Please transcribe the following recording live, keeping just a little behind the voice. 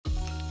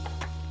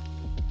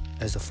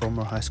As a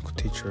former high school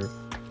teacher,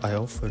 I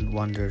often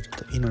wondered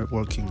the inner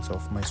workings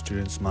of my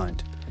students'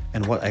 mind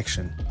and what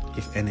action,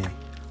 if any,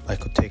 I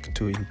could take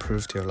to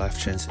improve their life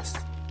chances.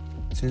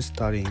 Since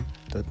studying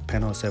the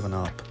Penno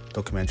 7UP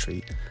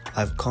documentary,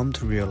 I've come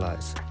to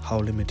realize how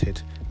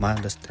limited my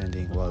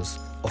understanding was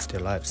of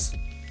their lives.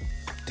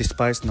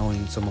 Despite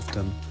knowing some of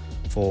them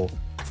for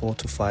 4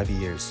 to 5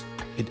 years,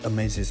 it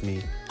amazes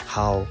me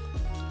how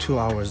 2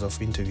 hours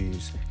of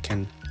interviews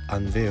can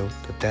unveil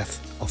the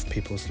depth of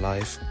people's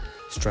life,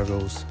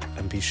 struggles,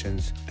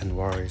 ambitions, and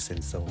worries,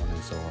 and so on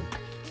and so on.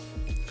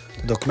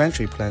 The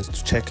documentary plans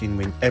to check in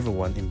with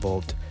everyone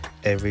involved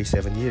every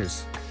 7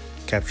 years,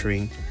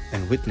 capturing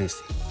and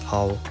witnessing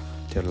how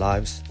their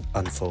lives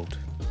unfold.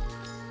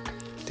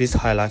 This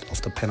highlight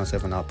of the Penno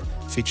 7UP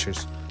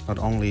features not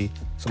only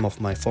some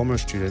of my former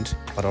students,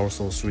 but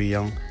also 3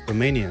 young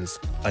Romanians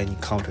I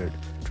encountered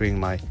during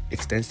my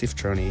extensive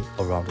journey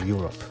around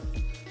Europe.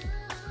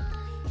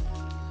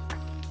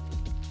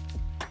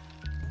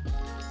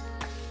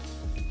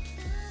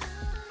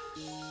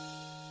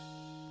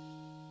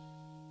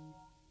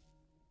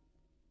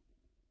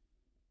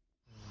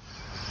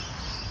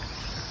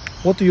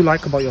 What do you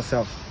like about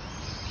yourself?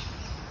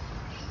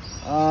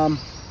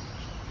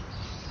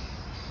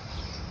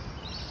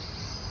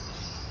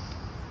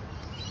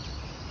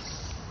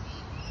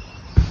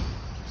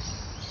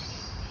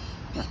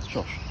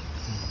 Josh.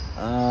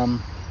 I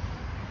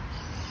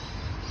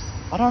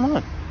don't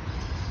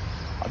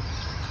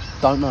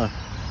know.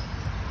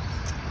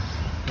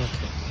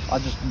 Okay. I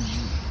just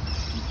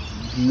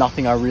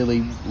nothing I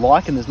really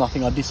like, and there's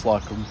nothing I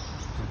dislike.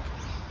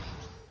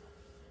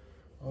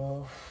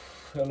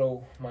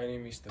 Hello, my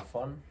name is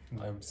Stefan.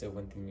 I'm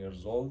 17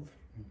 years old.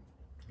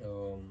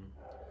 I'm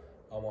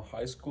a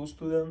high school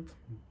student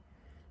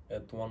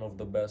at one of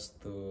the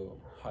best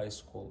high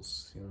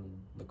schools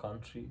in the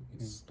country.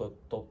 It's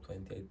top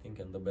 20, I think,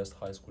 and the best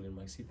high school in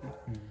my city.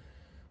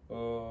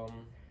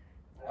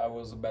 I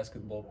was a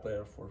basketball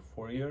player for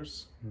 4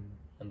 years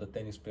and a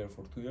tennis player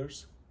for 2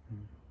 years.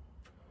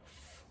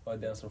 A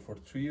dancer for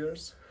 3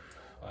 years.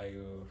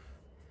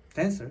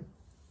 Dancer?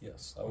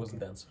 Yes, I was a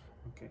dancer.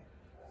 Okay.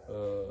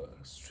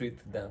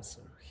 Street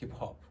dancer, hip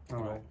hop.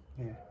 Alright.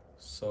 Yeah.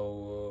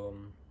 So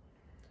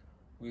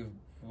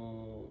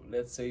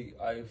let's say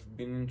I've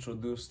been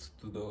introduced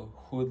to the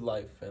hood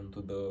life and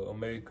to the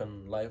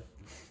American life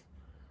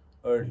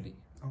early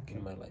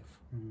in my life,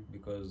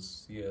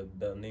 because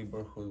the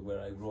neighborhood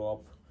where I grew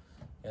up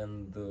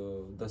and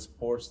the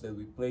sports that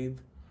we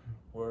played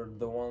were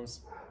the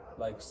ones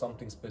like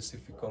something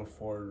specific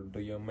for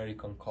the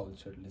American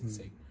culture, let's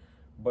say.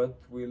 But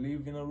we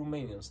live in a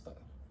Romanian style.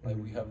 Like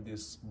we have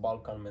this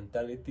Balkan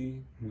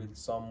mentality with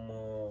some,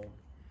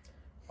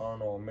 I don't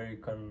know,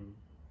 American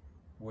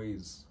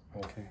ways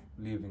of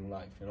living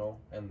life, you know,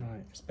 and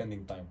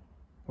spending time.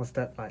 What's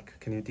that like?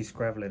 Can you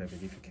describe a little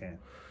bit if you can?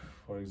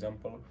 For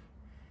example,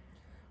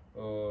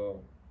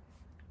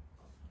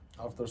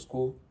 after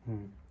school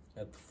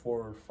at 4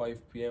 or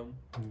 5 p.m.,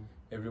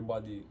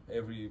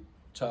 every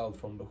child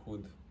from the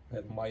hood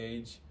at my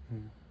age,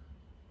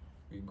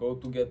 we go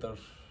together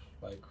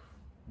like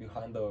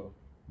behind the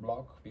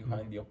block,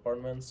 behind the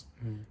apartments,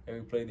 and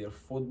we play there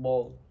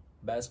football,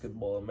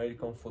 basketball,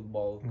 American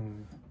football,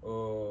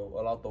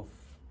 a lot of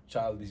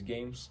childish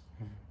games,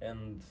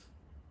 and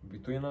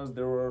between us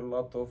there were a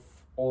lot of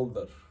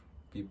older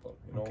people,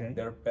 you know,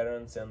 their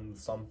parents and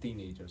some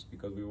teenagers,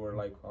 because we were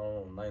like, I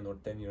don't know, 9 or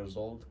 10 years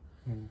old,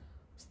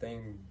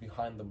 staying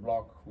behind the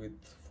block with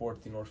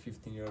 14 or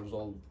 15 years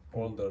old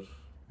older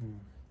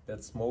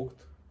that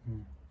smoked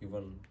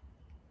even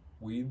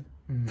weed.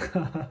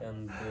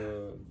 And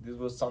this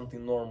was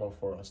something normal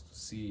for us to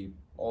see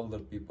older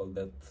people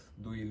that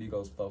do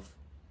illegal stuff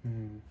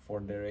for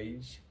their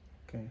age.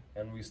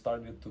 And we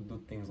started to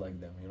do things like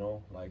them, you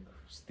know, like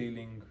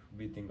stealing,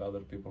 beating other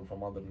people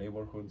from other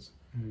neighborhoods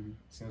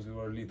since we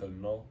were little,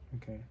 you know.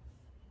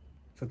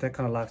 So that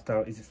kind of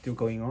lifestyle, is it still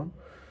going on?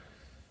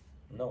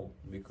 No,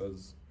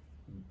 because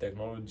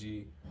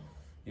technology,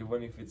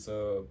 even if it's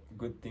a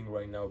good thing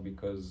right now,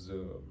 because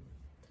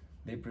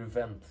they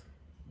prevent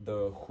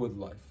the hood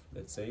life,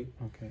 let's say.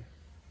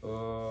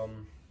 You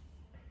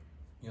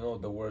know,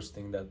 the worst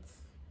thing that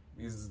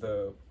is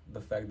the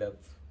fact that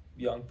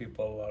young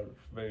people are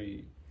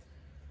very,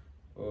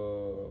 I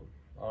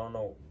don't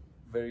know,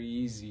 very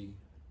easy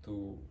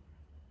to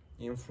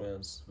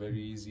influence, very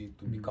easy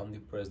to become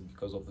depressed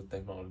because of the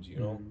technology, you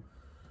know.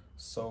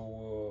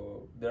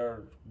 So there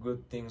are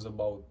good things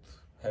about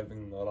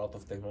having a lot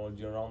of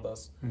technology around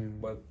us,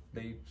 but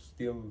they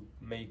still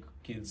make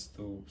kids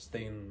to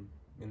stay in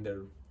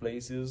their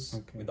places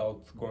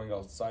without going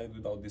outside,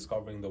 without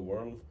discovering the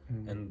world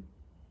and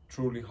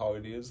truly how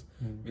it is.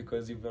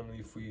 Because even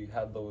if we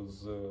had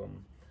those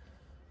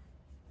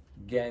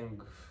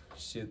gang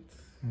shit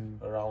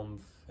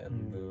around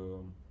and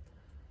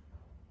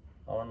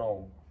I don't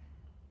know,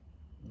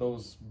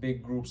 those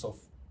big groups of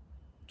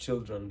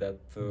children that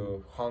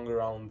hung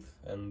around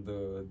and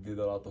did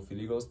a lot of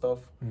illegal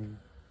stuff,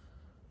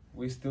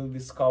 we still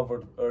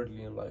discovered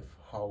early in life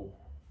how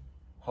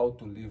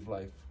to live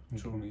life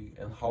truly,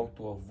 and how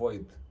to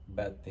avoid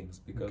bad things,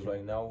 because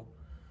right now,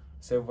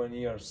 7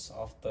 years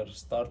after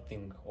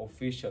starting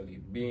officially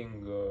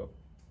being a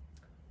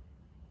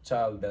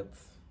child that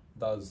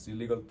does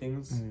illegal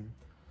things,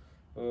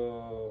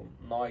 now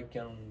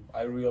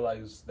I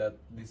realize that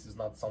this is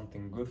not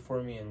something good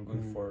for me and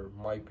good for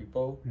my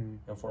people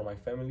and for my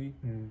family.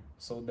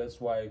 So that's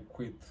why I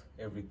quit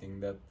everything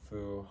that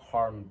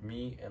harmed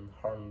me and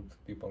harmed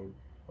people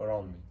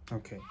around me.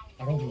 Okay.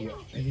 I don't think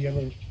have you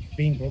ever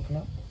been broken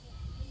up?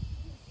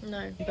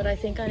 No, but I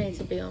think I need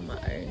to be on my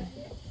own.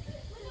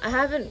 I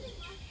haven't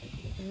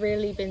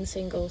really been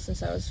single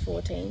since I was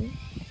 14.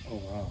 Oh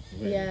wow.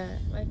 Really? Yeah,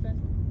 my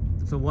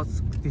first. So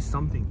what's this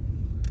something?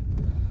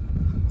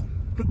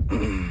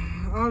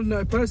 I don't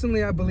know.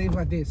 Personally, I believe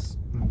like this.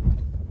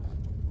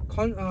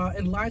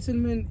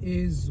 Enlightenment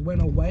is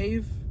when a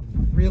wave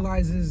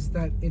realizes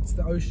that it's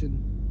the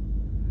ocean.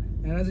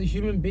 And as a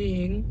human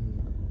being,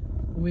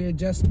 we're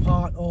just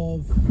part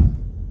of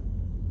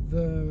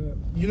the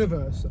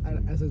universe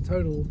as a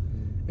total.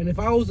 And if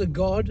I was a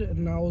god,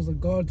 and I was a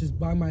god just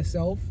by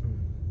myself,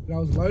 and I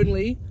was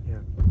lonely,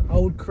 I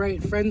would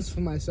create friends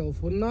for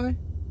myself, wouldn't I?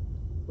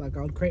 Like,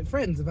 I would create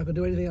friends. If I could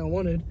do anything I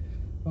wanted,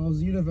 if I was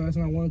the universe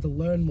and I wanted to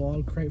learn more, I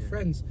would create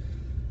friends.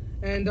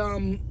 And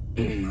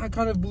I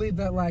kind of believe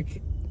that,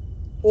 like,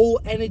 all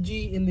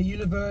energy in the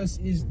universe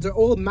is,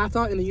 all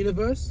matter in the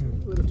universe,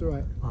 left to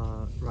right?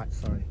 Right,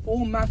 sorry.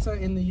 All matter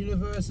in the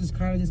universe is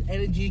kind of just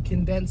energy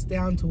condensed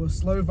down to a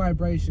slow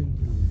vibration.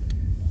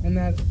 And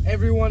that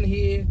everyone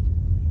here,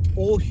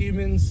 all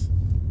humans,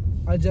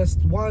 are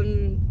just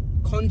one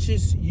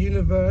conscious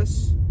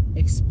universe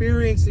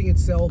experiencing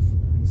itself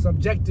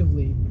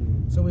subjectively.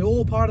 So we're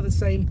all part of the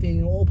same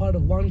thing, all part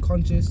of one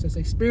conscious, just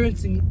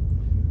experiencing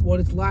what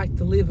it's like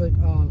to live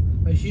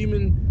a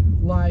human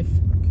life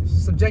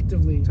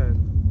subjectively.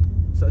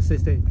 So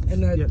stay.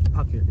 And that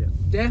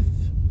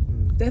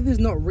death is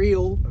not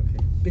real,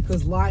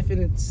 because life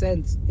in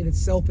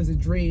itself is a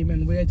dream,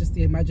 and we're just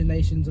the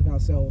imaginations of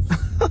ourselves.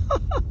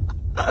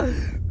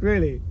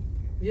 Really?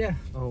 Yeah.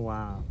 Oh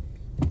wow.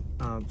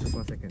 Just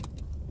 1 second.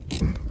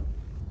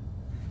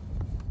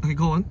 Okay,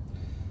 go on.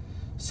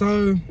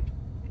 So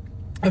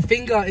a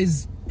finger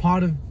is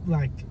part of,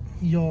 like,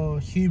 your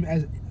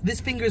human, this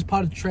finger is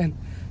part of Trent,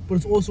 but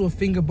it's also a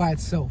finger by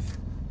itself.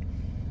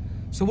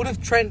 So what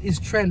if Trent is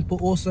Trent,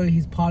 but also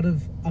he's part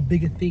of a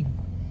bigger thing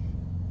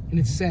in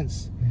its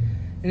sense?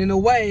 And in a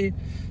way,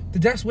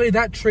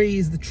 that tree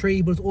is the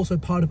tree, but it's also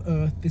part of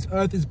Earth. This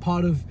Earth is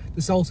part of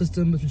the solar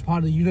system, which is part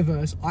of the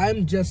universe.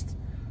 I'm just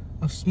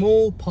a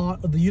small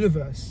part of the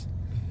universe.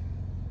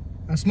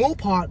 A small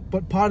part,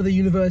 but part of the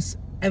universe,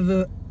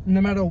 no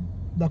matter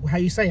like how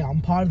you say it,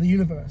 I'm part of the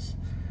universe.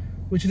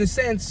 Which in a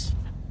sense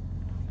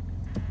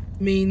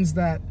means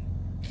that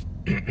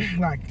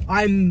like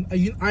I'm the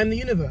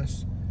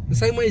universe. The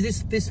same way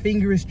as this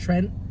finger is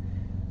Trent,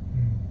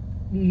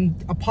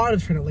 a part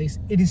of Trent at least,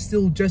 it is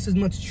still just as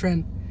much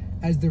Trent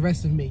as the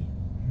rest of me.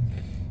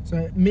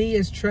 So me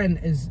as Trent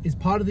is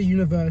part of the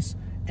universe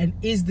and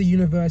is the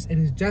universe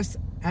and is just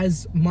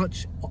as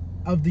much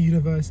of the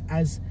universe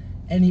as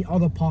any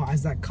other part,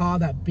 as that car,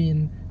 that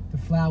bin, the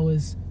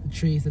flowers, the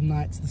trees, the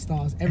nights, the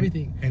stars,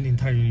 everything. And the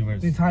entire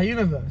universe. The entire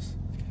universe.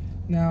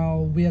 Now,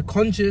 we are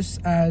conscious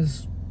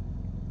as,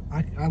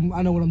 I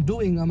know what I'm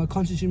doing, I'm a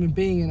conscious human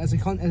being, and as a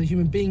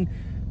human being,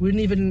 we don't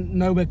even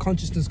know where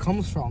consciousness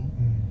comes from.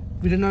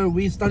 We don't know,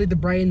 we studied the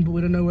brain, but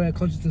we don't know where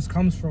consciousness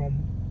comes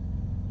from.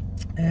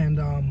 And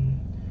I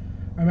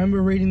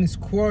remember reading this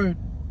quote,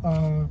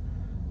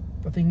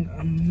 I think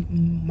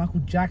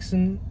Michael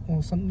Jackson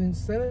or something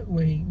said it,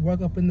 where he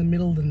woke up in the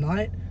middle of the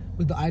night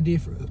with the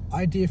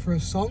idea for a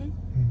song,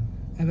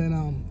 and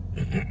then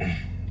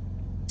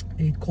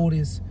he called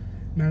his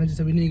manager,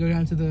 said we need to go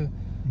down to the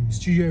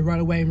studio right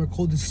away and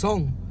record this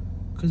song,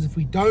 because if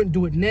we don't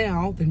do it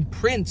now, then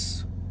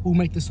Prince will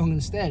make the song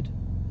instead.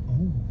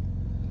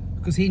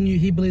 Because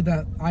he believed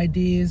that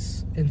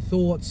ideas and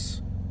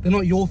thoughts, they're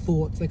not your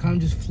thoughts, they kind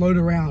of just float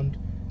around,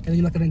 and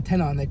you're like an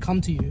antenna and they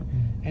come to you.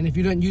 And if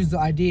you don't use the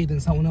idea, then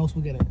someone else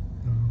will get it.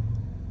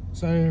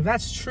 So if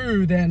that's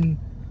true, then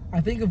I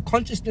think of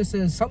consciousness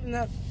as something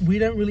that we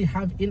don't really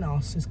have in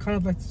us. It's kind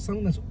of like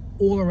something that's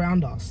all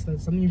around us.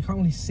 That's something you can't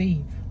really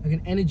see, like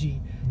an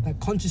energy, that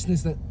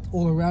consciousness that's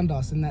all around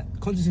us. And that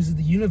consciousness is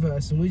the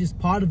universe, and we're just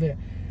part of it.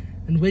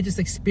 And we're just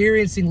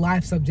experiencing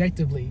life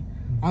subjectively.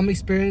 I'm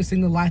experiencing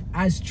the life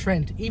as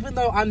Trent. Even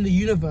though I'm the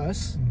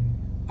universe,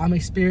 I'm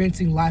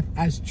experiencing life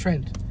as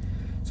Trent.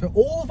 So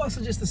all of us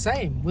are just the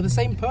same. We're the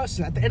same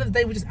person. At the end of the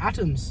day, we're just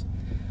atoms.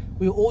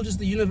 We're all just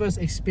the universe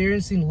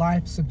experiencing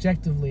life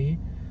subjectively.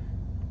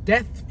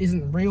 Death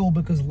isn't real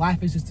because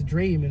life is just a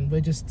dream, and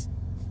we're just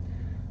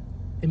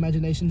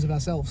imaginations of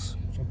ourselves.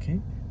 Okay.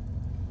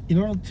 In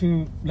order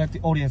to let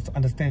the audience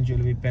understand you a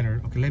little bit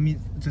better, okay, let me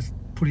just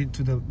put it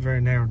to the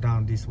very narrow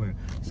down this way.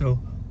 So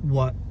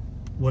what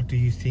do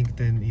you think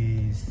then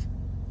is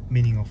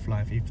meaning of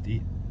life? If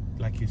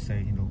like you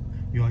say,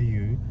 you are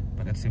you,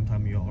 but at the same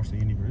time you are also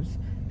universe,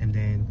 and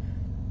then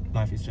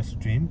life is just a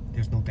dream,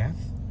 there's no death.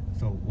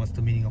 So what's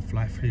the meaning of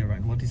life here,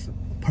 right? What is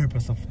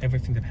purpose of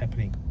everything that's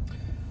happening?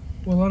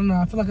 Well, I don't know.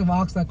 I feel like I've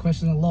asked that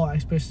question a lot,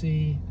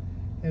 especially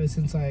ever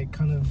since I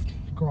kind of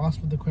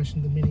grasped the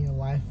question, the meaning of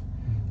life.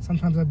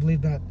 Sometimes I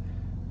believe that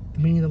the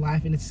meaning of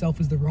life in itself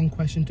is the wrong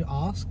question to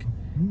ask,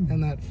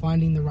 and that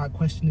finding the right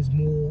question is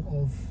more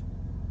of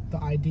the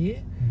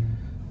idea.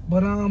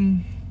 But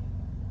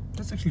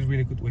That's actually a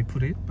really good way to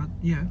put it, but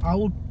yeah. I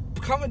will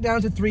come it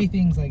down to three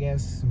things, I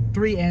guess.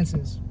 Three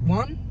answers.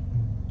 One,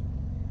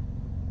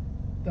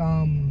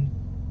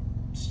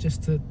 it's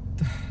just to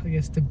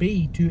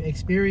be, to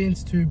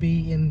experience, to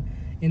be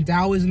in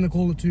Taoism, they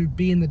call it to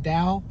be in the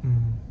Tao,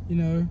 you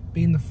know,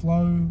 be in the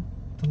flow,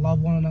 to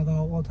love one another,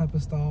 all type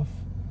of stuff.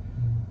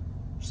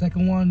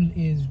 Second one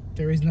is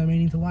there is no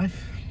meaning to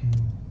life,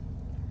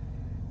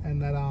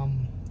 and that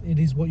it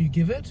is what you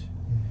give it.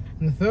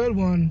 And the third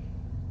one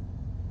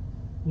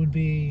would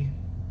be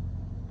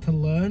to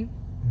learn,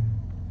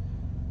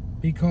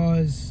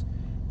 because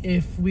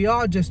if we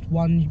are just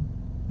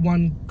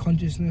one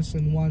consciousness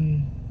and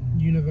one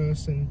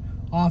universe, and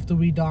after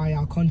we die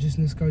our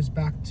consciousness goes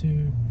back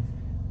to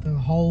the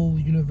whole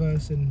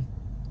universe, and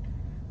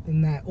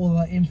that all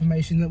the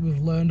information that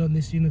we've learned on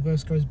this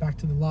universe goes back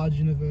to the large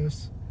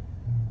universe.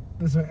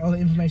 So all the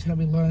information that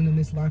we learned in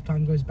this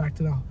lifetime goes back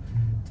to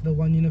the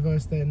one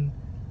universe. Then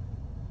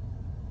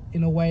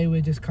in a way we're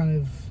just kind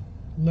of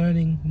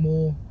learning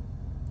more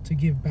to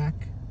give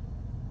back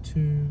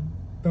to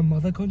the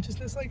mother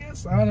consciousness, I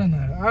guess. I don't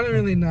know. I don't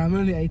really know. I'm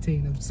only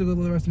 18. I've still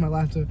got the rest of my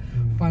life to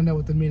find out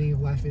what the meaning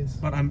of life is.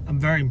 But I'm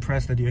very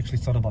impressed that you actually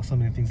thought about so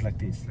many things like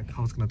this, like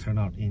how it's gonna turn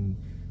out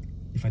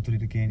if I do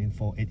it again in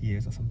 8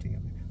 years or something. I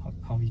mean,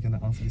 how are you gonna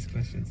answer these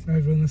questions?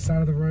 Over on the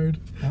side of the road.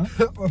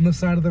 Huh? On the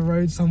side of the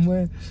road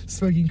somewhere,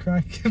 smoking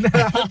crack. No,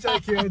 I'm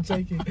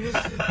joking.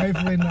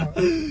 Hopefully not.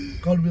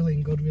 God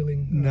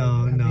willing.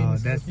 No,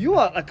 that's... You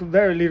are like a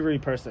very literary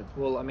person.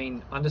 Well, I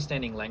mean,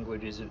 understanding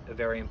language is a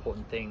very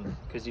important thing,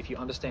 because if you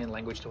understand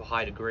language to a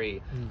high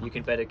degree, you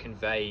can better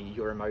convey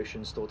your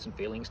emotions, thoughts and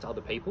feelings to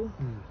other people.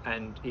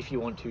 And if you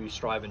want to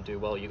strive and do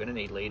well, you're going to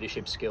need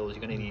leadership skills,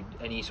 you're going to need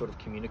any sort of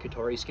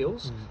communicatory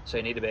skills. So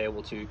you need to be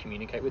able to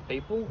communicate with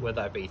people,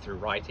 whether that be through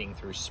writing,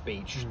 through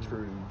speech,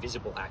 through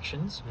visible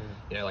actions,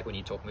 you know, like when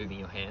you talk, moving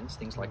your hands,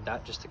 things like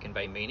that, just to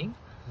convey meaning.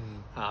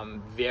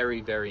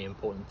 Very, very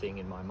important thing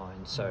in my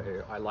mind.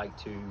 So I like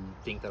to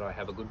think that I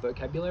have a good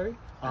vocabulary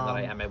and that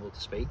I am able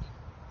to speak.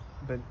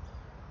 But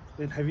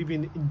have you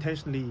been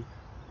intentionally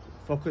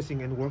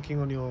focusing and working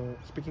on your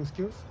speaking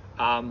skills?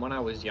 When I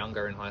was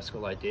younger in high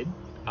school, I did,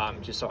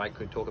 just so I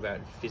could talk about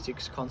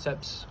physics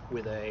concepts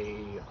with a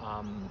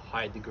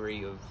high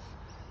degree of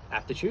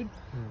aptitude.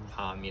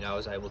 You know, I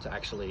was able to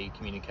actually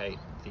communicate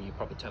the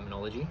proper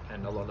terminology,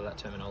 and a lot of that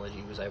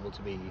terminology was able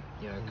to be,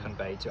 you know,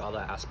 conveyed to other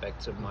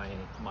aspects of my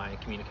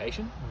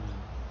communication.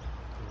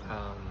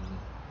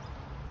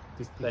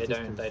 They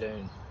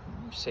don't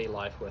see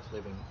life worth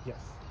living. Yes.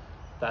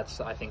 That's,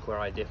 I think, where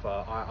I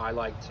differ. I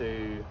like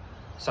to,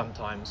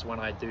 sometimes when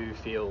I do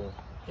feel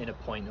in a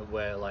point of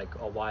where like,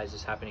 oh, why is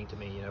this happening to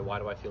me? You know, why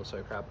do I feel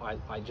so crap?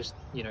 I just,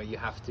 you know, you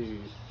have to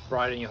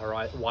widen your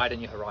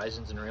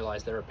horizons and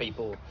realize there are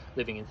people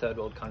living in third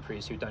world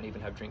countries who don't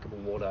even have drinkable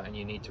water, and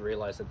you need to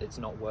realize that it's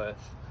not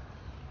worth,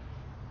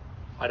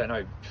 I don't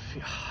know,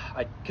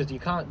 because you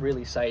can't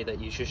really say that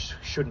you just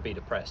shouldn't be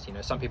depressed. You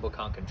know, some people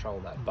can't control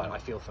that, but I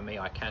feel for me,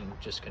 I can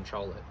just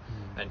control it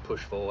and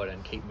push forward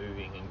and keep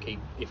moving and keep,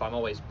 if I'm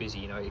always busy,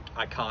 you know,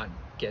 I can't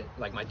get,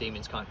 like, my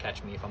demons can't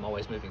catch me if I'm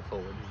always moving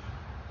forward.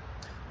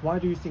 Why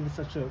do you think it's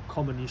such a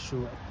common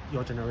issue at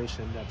your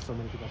generation that so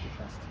many people are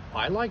depressed?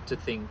 I like to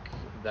think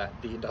that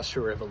the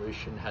Industrial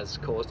Revolution has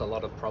caused a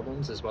lot of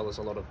problems as well as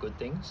a lot of good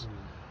things.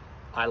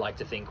 I like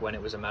to think when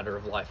it was a matter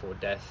of life or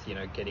death, you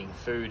know, getting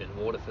food and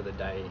water for the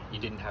day, you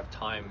didn't have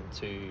time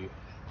to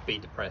be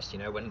depressed. You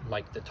know, when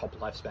like the top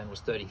lifespan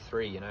was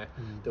 33, you know,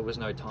 there was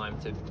no time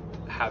to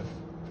have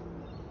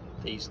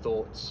these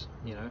thoughts,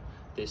 you know,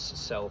 this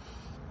self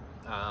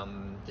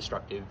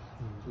destructive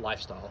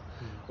lifestyle.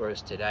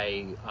 Whereas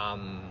today,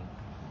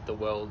 the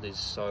world is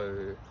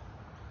so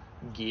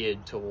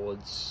geared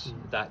towards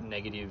that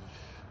negative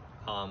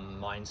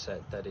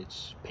mindset that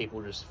it's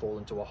people just fall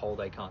into a hole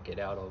they can't get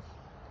out of.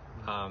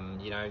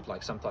 You know,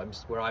 like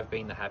sometimes where I've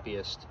been the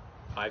happiest,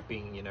 I've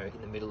been, you know,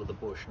 in the middle of the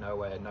bush,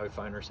 nowhere, no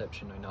phone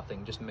reception, no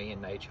nothing, just me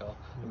and nature.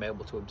 I'm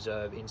able to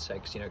observe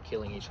insects, you know,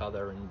 killing each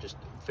other, and just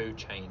food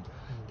chain,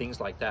 things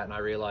like that. And I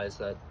realized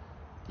that,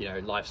 you know,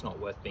 life's not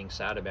worth being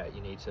sad about.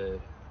 You need to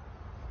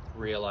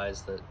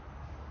realize that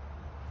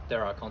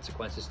there are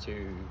consequences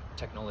to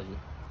technology.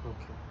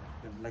 Okay.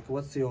 Like,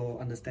 what's your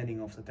understanding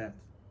of the death?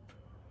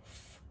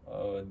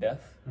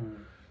 Death?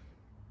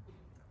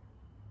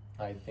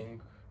 I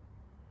think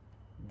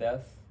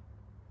death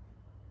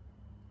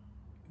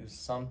is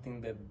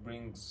something that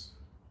brings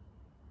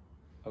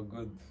a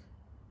good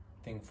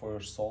thing for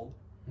your soul,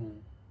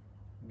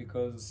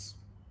 because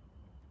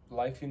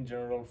life in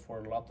general,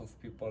 for a lot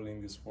of people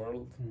in this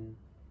world,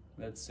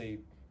 let's say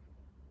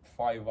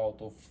 5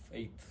 out of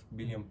 8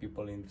 billion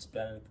people in this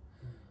planet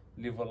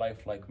live a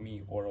life like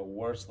me, or a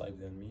worse life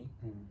than me.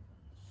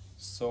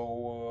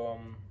 So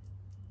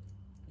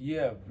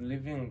Yeah,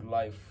 living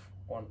life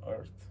on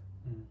Earth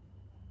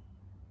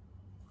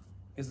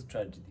is a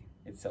tragedy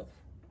itself.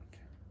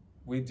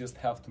 We just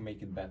have to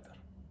make it better.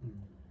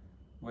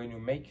 When you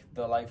make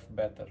the life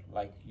better,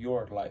 like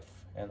your life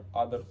and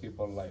other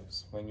people's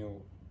lives, when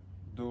you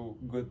do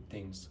good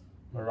things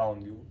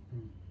around you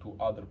to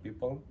other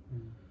people,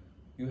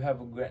 you have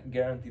a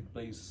guaranteed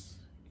place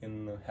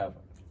in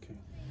heaven.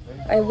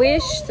 I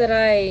wish that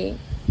I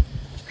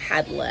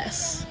had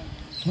less.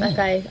 Like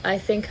I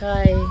think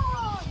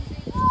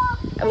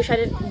I wish I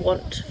didn't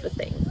want for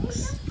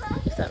things,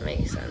 if that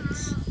makes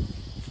sense.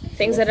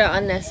 Things that are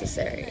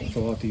unnecessary.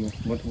 So what do you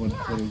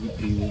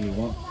really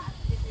want?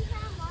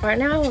 Right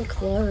now I want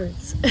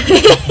clothes.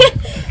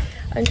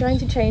 I'm trying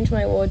to change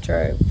my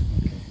wardrobe.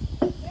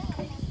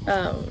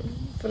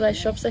 But I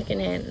shop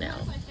secondhand now,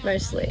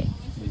 mostly.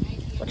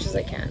 As much as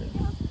I can.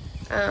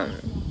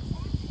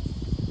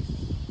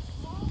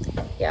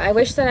 Yeah, I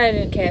wish that I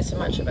didn't care so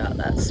much about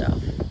that stuff.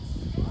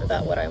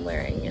 About what I'm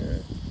wearing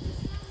and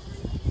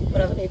what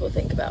other people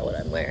think about what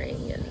I'm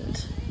wearing,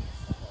 and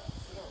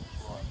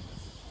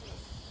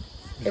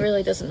it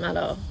really doesn't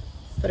matter,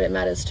 but it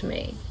matters to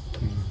me.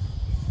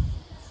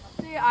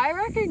 See, I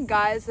reckon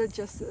guys are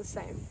just the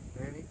same.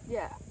 Really?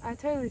 Yeah, I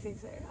totally think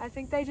so. I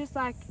think they just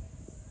like,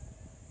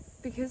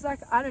 because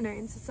like, I don't know,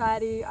 in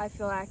society I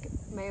feel like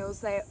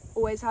males, they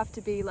always have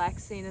to be like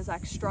seen as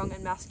like strong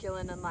and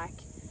masculine and like,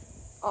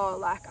 oh,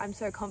 like I'm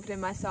so confident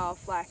in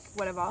myself, like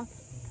whatever.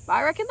 But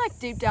I reckon like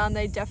deep down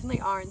they definitely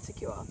are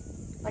insecure,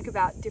 like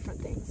about different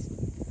things.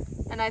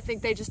 And I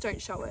think they just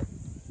don't show it.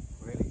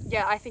 Really?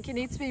 Yeah, I think it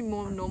needs to be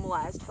more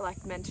normalized for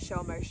like men to show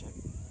emotion.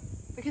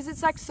 Because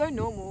it's like so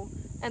normal,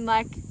 and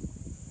like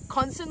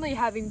constantly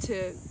having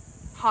to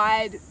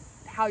hide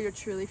how you're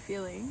truly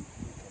feeling,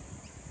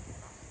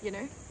 you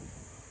know?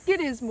 It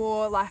is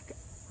more like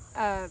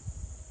a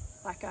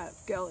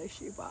girl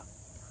issue, but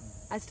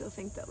I still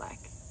think that like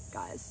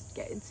guys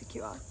get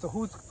insecure. So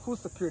who's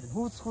secure?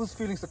 Who's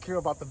feeling secure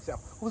about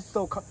themselves? Who's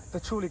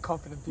the truly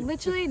confident people?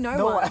 Literally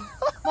no one.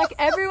 Like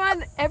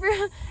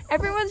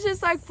everyone's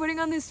just like putting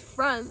on this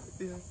front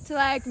to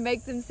like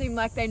make them seem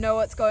like they know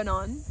what's going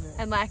on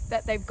and like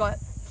that they've got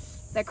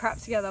their crap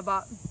together,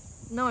 but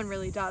no one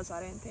really does, I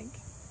don't think.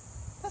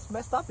 That's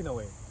messed up in a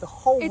way. The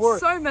whole It's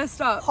world. so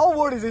messed up. Whole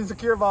world is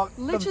insecure about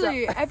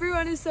Literally, themselves.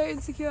 everyone is so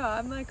insecure.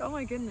 I'm like, oh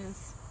my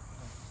goodness.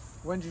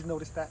 When did you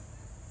notice that?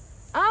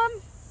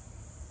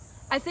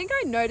 I think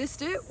I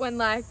noticed it when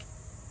like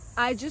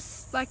I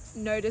just like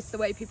noticed the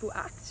way people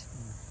act,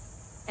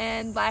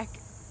 and like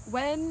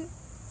when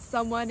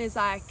someone is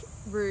like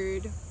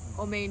rude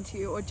or mean to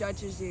you or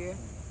judges you,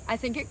 I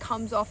think it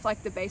comes off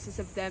like the basis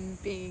of them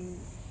being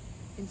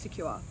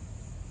insecure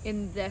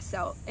in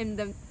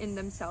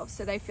themselves,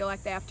 so they feel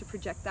like they have to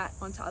project that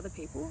onto other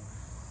people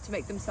to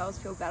make themselves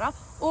feel better.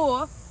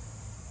 Or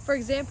for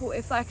example,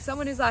 if like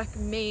someone is like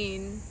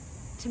mean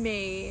to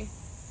me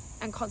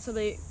and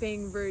constantly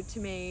being rude to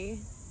me,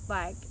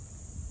 like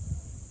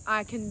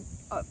I can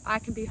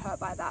be hurt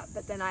by that,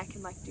 but then I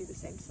can like do the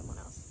same to someone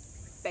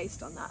else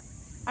based on that.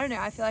 I don't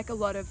know, I feel like a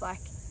lot of like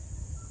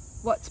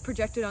what's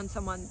projected on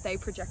someone, they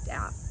project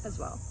out as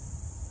well.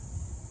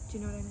 Do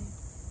you know what I mean?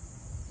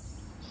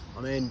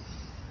 I mean,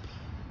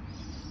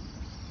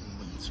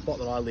 the spot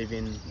that I live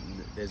in,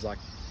 there's like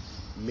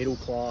middle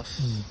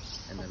class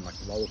and then like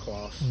lower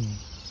class.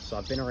 So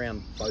I've been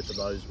around both of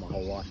those my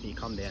whole life. You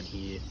come down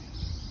here,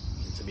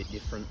 it's a bit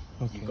different.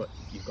 Okay.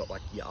 You've got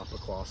like your upper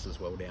class as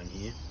well down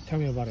here. Tell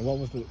me about it. What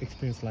was the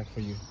experience like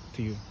for you?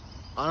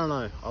 I don't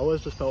know. I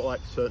always just felt like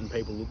certain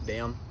people look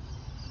down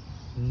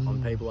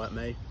on people like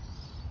me.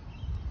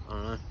 I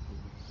don't know.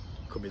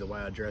 Could be the way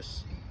I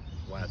dress,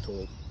 the way I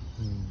talk.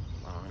 I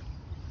don't know.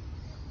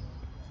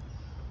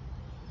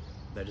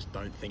 They just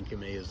don't think of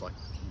me as like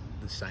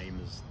the same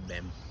as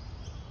them.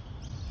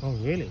 Oh,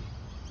 really?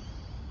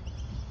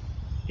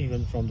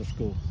 Even from the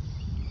school?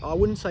 I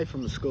wouldn't say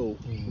from the school,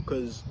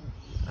 because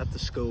at the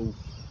school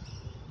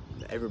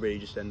everybody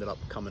just ended up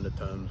coming to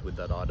terms with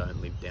that I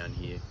don't live down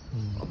here.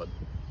 I'm a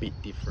bit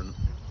different,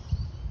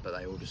 but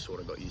they all just sort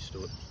of got used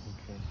to it.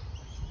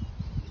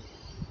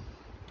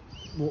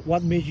 Okay.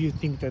 What made you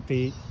think that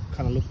they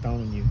kind of looked down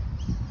on you?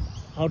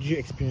 How did you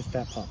experience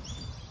that part?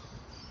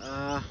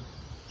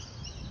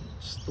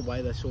 Just the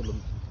way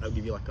they'll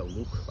give you like a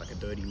look, like a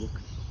dirty look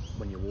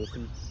when you're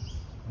walking.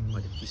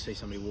 Like if you see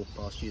somebody walk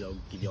past you, they'll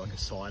give you like a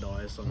side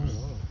eye or something.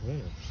 Oh, wow,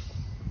 really?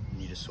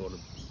 And you just sort of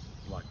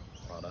like,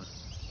 righto.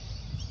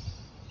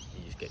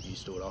 You just get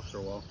used to it after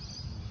a while.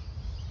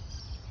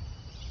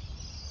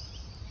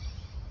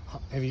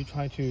 Have you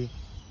tried to,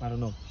 I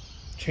don't know,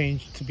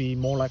 change to be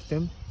more like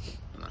them?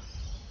 No.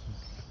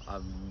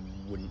 I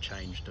wouldn't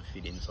change to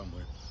fit in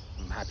somewhere.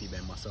 I'm happy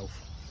being myself.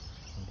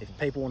 If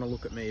people want to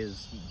look at me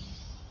as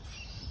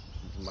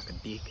like a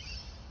dick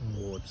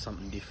or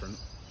something different,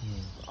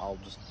 I'll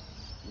just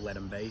let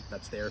them be.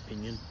 That's their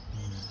opinion.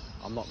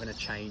 I'm not going to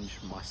change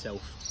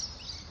myself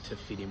to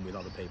fit in with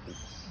other people.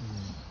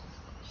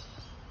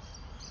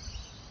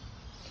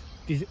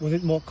 Was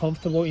it more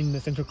comfortable in the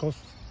Central Coast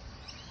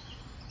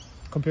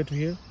compared to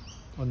here?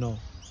 Or no?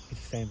 It's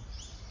the same?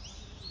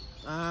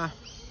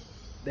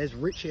 There's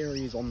rich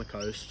areas on the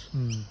coast,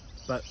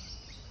 but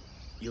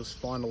you'll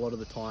find a lot of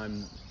the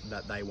time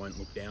that they won't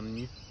look down on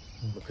you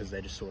because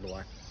they're just sort of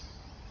like,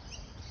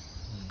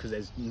 because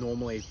there's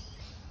normally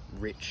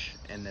rich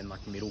and then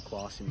like middle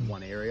class in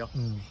one area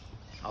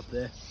up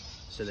there,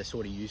 so they're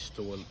sort of used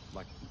to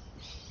like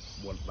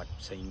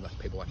seeing like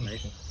people like me.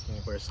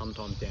 Whereas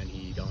sometimes down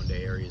here you go into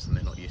areas and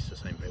they're not used to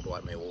seeing people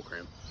like me walk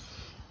around.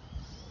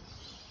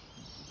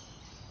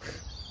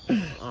 I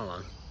don't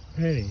know.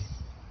 Really?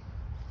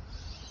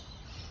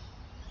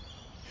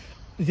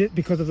 Is it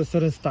because of the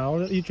certain style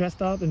that you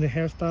dressed up and the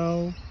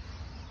hairstyle?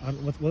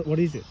 What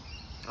is it?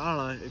 I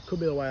don't know. It could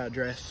be the way I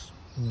dress.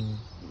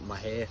 My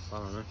hair. I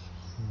don't know.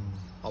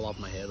 I love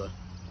my hair though.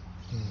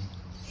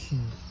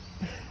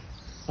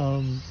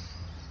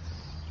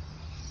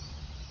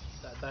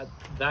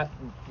 That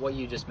what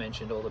you just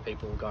mentioned, all the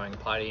people going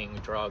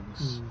partying,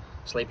 drugs,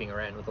 sleeping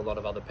around with a lot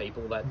of other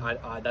people,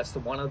 that's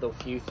one of the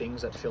few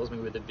things that fills me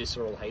with a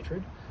visceral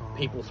hatred.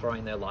 People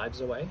throwing their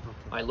lives away.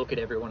 I look at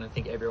everyone and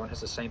think everyone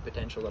has the same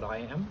potential that I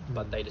am,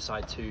 but they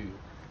decide to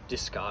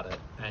discard it,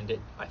 and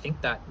I think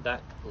that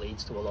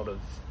leads to a lot of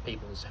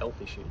people's health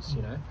issues,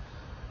 you know.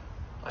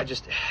 I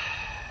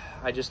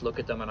just look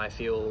at them and I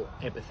feel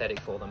empathetic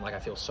for them, like I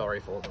feel sorry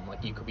for them,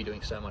 like you could be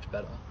doing so much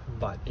better,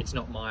 but it's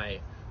not my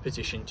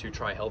position to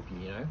try help you,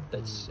 you know.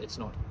 It's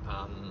not,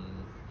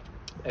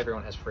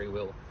 everyone has free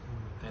will,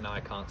 and I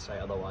can't say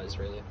otherwise,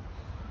 really.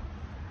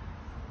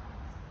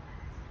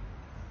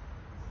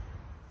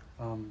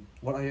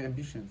 What are your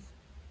ambitions?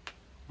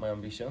 My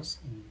ambitions?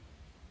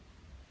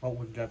 What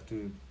would you like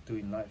to do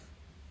in life?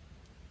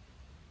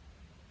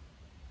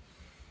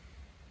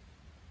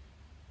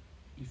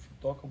 If you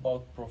talk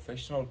about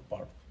professional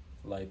part,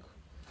 like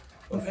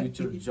a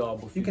future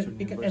job, a future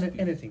university.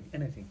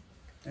 Anything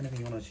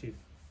you want to achieve.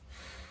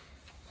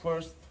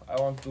 First, I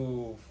want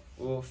to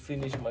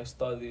finish my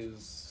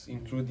studies,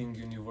 including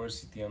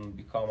university, and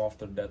become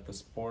after that a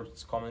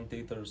sports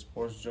commentator,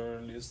 sports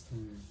journalist,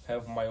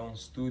 have my own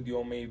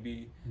studio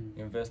maybe,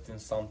 invest in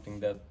something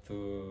that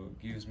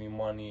gives me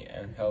money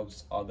and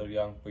helps other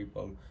young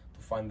people to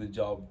find a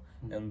job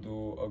and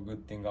do a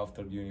good thing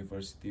after the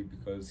university,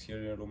 because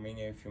here in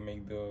Romania, if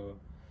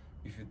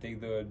you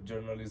take the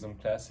journalism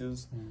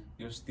classes,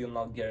 you're still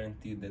not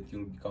guaranteed that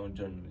you'll become a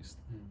journalist.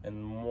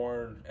 And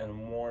more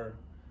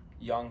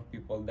young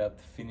people that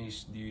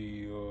finish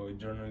the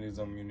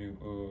journalism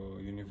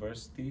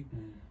university,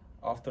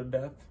 after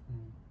that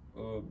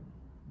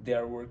they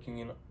are working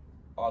in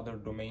other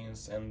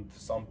domains, and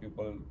some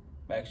people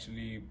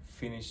actually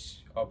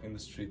finish up in the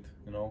street,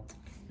 you know,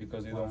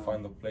 because they don't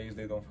find a place,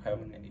 they don't have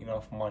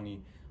enough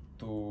money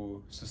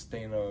to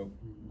sustain a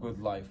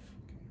good life.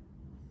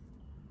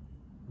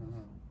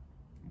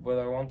 But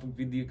I want to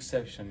be the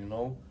exception, you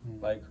know,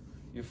 like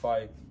if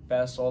I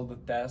pass all the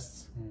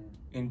tests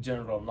in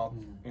general, not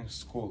in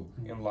school,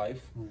 in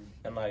life,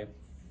 and I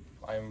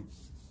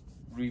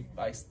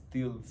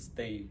still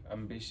stay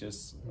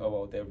ambitious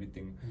about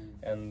everything,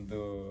 and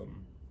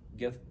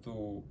get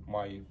to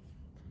my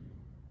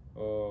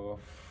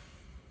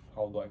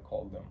how do I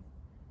call them?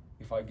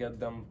 If I get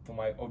them to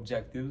my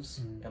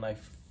objectives and I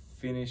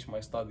finish my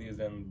studies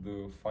and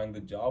find a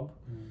job,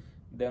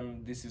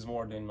 then this is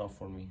more than enough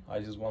for me. I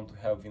just want to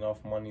have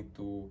enough money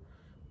to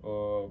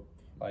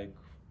like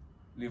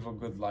live a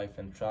good life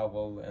and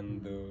travel,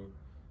 and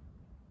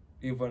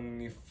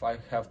even if I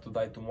have to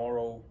die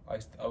tomorrow, I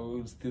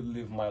will still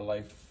live my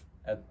life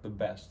at the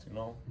best, you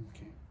know?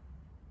 Okay.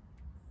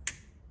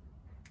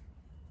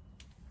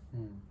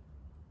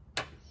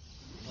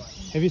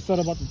 Have you thought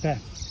about the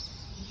death?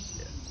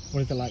 Yeah.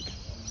 What is it like?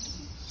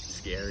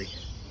 Scary.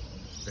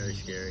 Very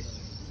scary.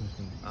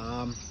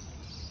 I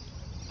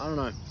don't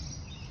know.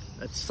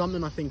 It's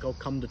something I think I'll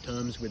come to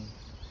terms with.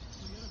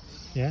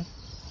 Yeah?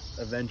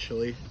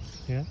 Eventually.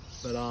 Yeah?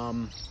 But I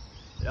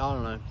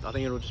don't know. I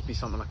think it'll just be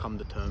something I come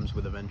to terms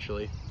with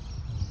eventually.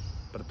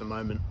 But at the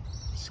moment,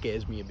 it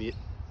scares me a bit.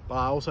 But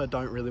I also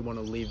don't really want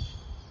to live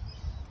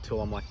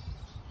till I'm like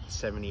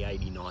 70,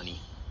 80, 90.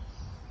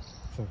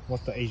 So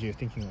what's the age you're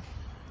thinking of?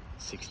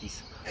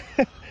 60s.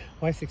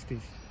 Why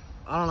 60s?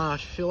 I don't know. I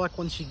feel like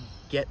once you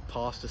get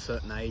past a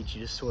certain age,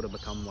 you just sort of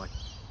become like,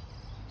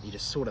 you're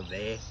just sort of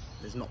there.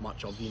 There's not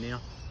much of you now.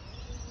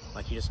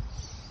 Like you're just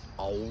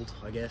old,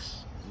 I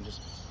guess. You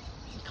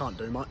can't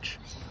do much.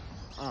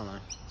 I don't know.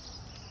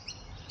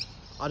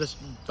 I just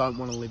don't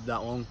want to live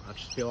that long. I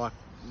just feel like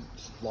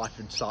life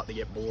would start to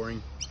get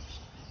boring.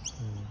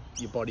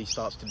 Your body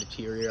starts to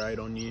deteriorate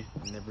on you,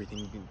 and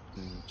everything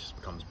just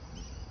becomes,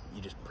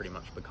 you just pretty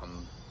much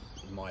become,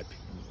 in my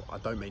opinion, I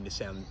don't mean to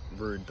sound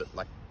rude, but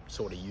like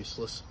sort of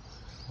useless.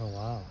 Oh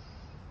wow.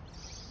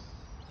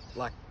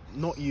 Like,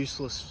 not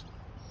useless,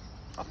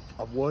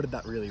 I've worded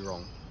that really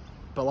wrong,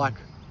 but like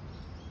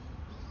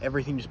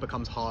everything just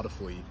becomes harder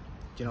for you.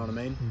 Do you know what I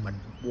mean? Like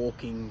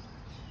walking,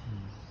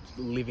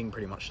 living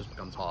pretty much just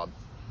becomes hard.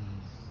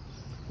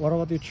 What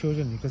about your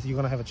children? Because you're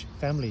gonna have a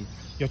family.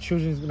 Your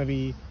children is gonna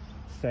be,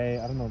 say,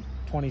 I don't know,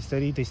 20,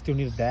 30. They still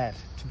need a dad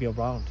to be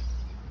around.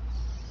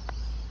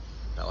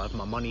 They'll have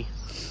my money.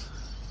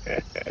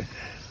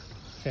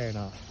 Fair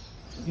enough.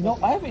 You know,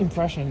 I have the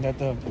impression that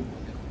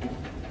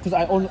because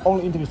I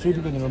only interview 3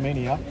 people in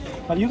Romania,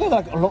 but you guys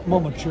are like a lot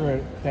more mature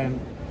than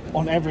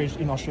on average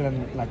in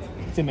Australian, like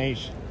same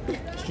age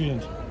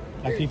students,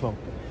 like people.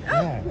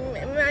 Yeah.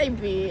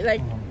 Maybe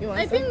like you want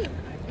I think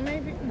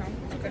maybe no.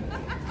 Okay.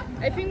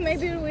 I think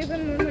maybe we're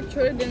even more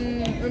mature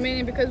than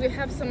Romania because we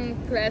have some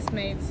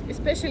classmates,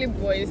 especially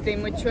boys. They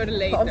mature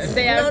later.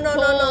 They are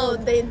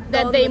told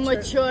that they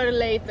mature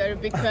later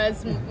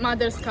because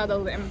mothers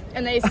cuddle them,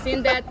 and I've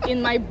seen that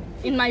in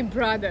my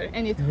brother,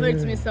 and it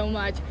hurts me so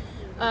much.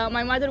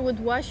 My mother would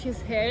wash his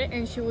hair,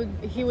 and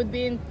he would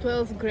be in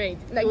 12th grade.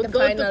 Like he would the go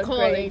final to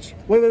college.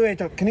 Wait.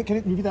 Can you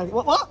repeat that?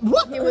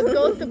 What? He would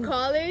go to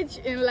college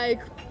in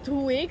like 2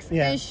 weeks,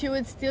 Yeah. and she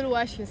would still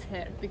wash his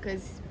hair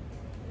because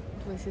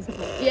it was his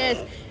fault. Yes,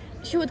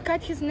 she would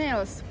cut his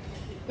nails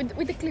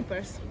with the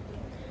clippers.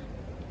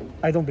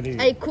 I don't believe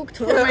it. I cooked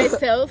for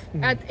myself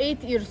at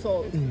 8 years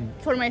old.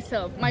 For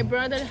myself. My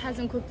brother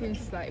hasn't cooked in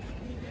his life.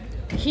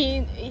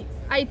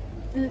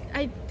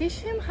 I teach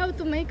him how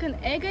to make an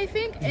egg, I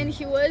think, and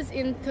he was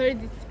in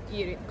 3rd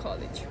year in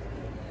college.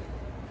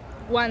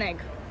 1 egg.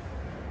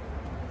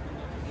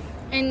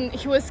 And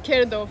he was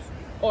scared of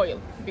oil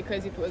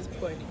because it was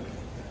burning.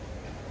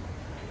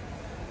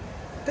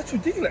 That's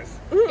ridiculous.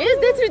 Yes,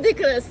 that's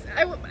ridiculous.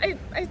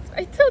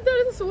 I told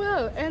her as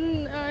well,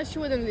 and she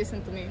wouldn't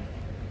listen to me.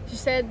 She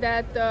said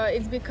that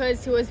it's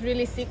because he was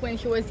really sick when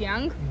he was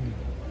young.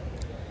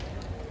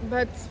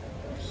 But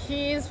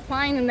he is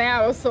fine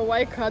now, so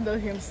why cuddle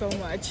him so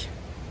much?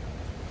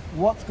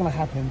 What's gonna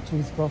happen to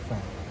his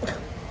girlfriend?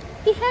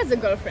 He has a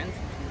girlfriend.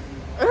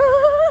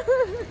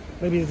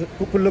 Maybe he's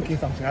good looking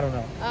something, I don't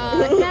know.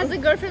 He has a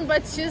girlfriend,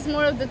 but she's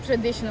more of the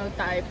traditional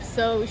type.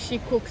 So she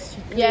cooks,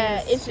 she cleans.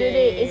 Yeah, it's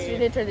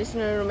really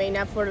traditional in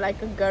Romania for like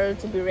a girl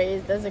to be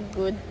raised as a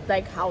good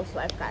like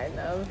housewife kind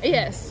of.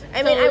 Yes.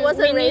 I mean, I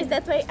wasn't raised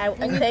that way.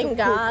 Thank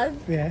God.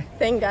 Yeah.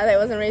 Thank God I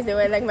wasn't raised that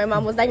way. Like my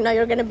mom was like, no,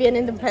 you're gonna be an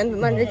independent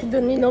man. You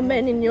don't need no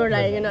man in your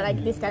life. You know,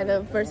 like this kind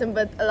of person.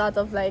 But a lot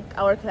of like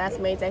our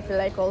classmates, I feel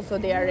like also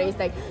they are raised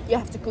like you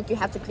have to cook, you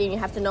have to clean, you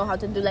have to know how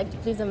to do like to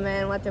please a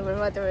man, whatever.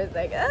 It's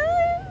like.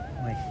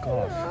 My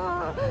gosh.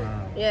 Wow.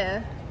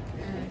 Yeah.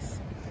 Yes.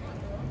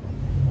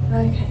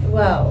 Okay,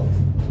 well,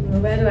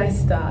 where do I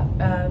start?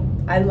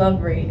 I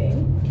love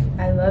reading.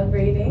 I'm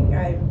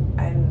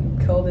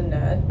called a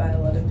nerd by a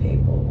lot of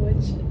people,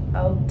 which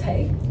I'll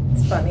take.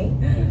 It's funny.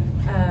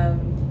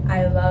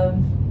 I love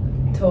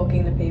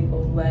talking to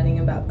people,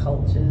 learning about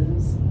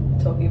cultures,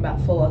 talking about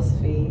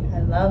philosophy. I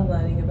love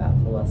learning about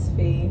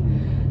philosophy,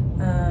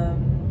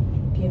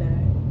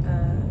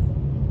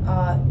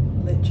 art,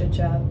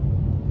 literature.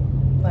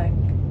 Like,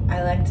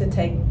 I like to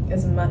take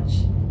as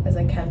much as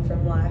I can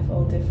from life,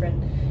 all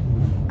different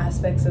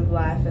aspects of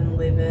life, and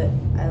live it.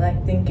 I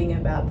like thinking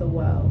about the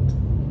world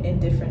in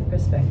different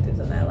perspectives,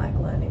 and I like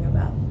learning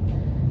about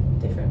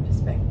different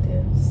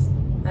perspectives.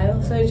 I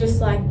also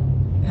just like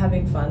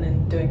having fun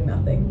and doing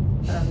nothing.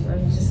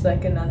 I'm just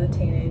like another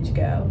teenage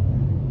girl.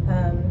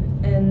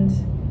 And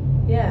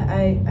yeah,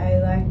 I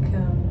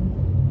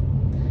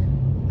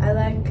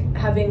like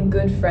having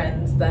good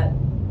friends that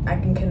I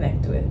can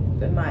connect with,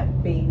 that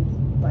might be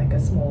like a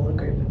smaller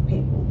group of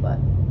people, but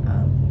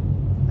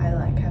I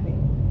like having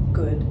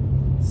good,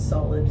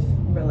 solid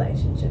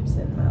relationships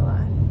in my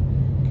life.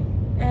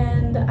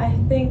 And I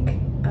think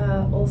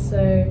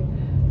also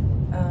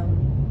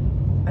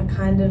I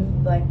kind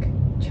of like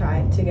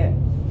try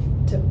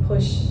to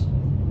push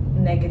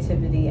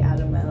negativity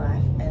out of my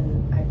life,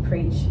 and I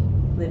preach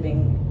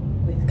living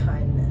with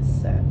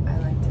kindness, so I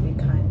like to be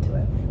kind to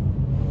everyone.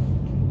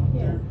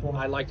 Yeah.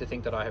 I like to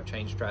think that I have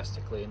changed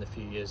drastically in the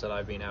few years that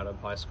I've been out of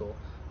high school.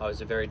 I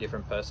was a very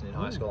different person in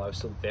high school. I was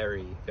still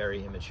very,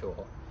 very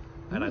immature.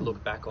 And I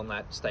look back on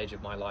that stage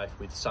of my life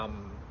with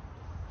some,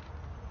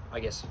 I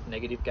guess,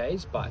 negative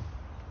gaze, but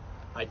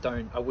I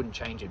wouldn't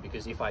change it,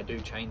 because if I do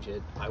change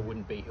it, I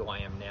wouldn't be who I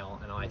am now.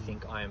 And I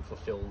think I am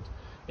fulfilled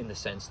in the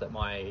sense that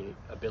my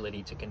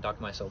ability to conduct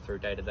myself through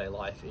day-to-day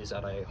life is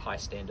at a high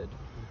standard.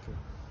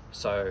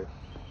 So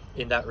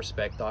in that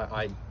respect,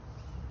 I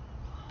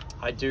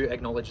do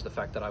acknowledge the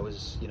fact that I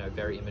was,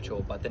 very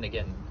immature, but then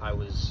again, I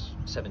was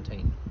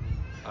 17.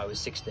 I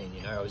was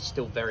 16, I was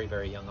still very,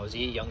 very young. I was a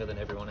year younger than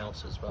everyone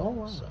else as well. Oh,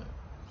 wow. So.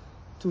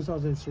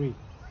 2003.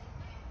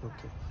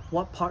 Okay.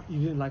 What part you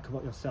didn't like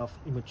about yourself,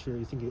 immature,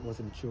 you think it was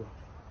immature?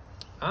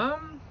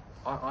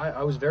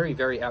 I was very,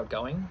 very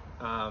outgoing,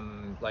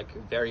 like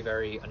very,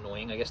 very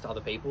annoying, I guess, to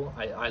other people.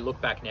 I look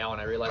back now and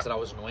I realize that I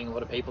was annoying a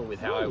lot of people with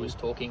how I was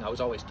talking. I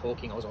was always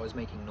talking, I was always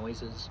making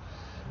noises.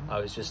 I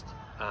was just,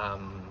 I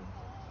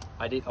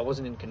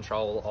wasn't in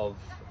control of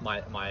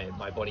my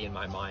body and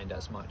my mind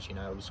as much,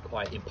 I was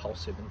quite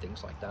impulsive and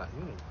things like that.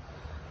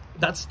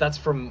 That's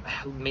from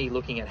me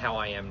looking at how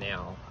I am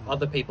now.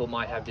 Other people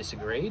might have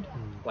disagreed.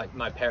 Like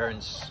my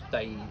parents,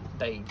 they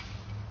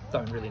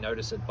don't really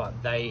notice it, but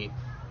they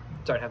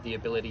don't have the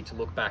ability to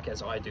look back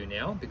as I do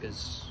now,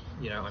 because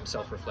I'm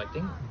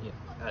self-reflecting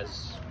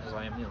as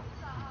I am now.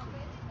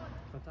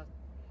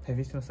 Have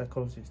you seen a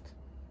psychologist?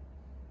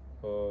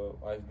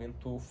 I've been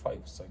to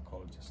 5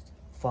 psychologists.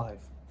 5.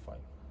 5.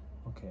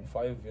 Okay.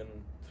 5 in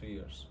 3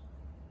 years.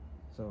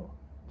 So,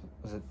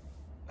 was it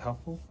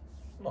helpful?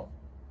 No.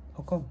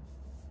 How come?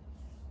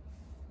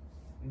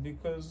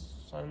 Because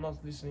I'm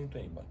not listening to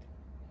anybody.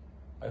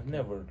 I've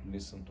never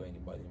listened to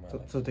anybody in my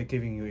life. So they're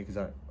giving you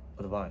exact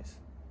advice?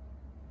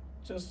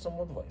 Just some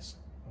advice.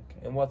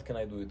 Okay. And what can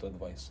I do with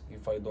advice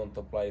if I don't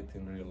apply it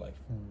in real life?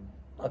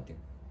 Nothing.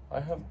 I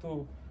have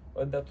to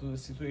adapt to the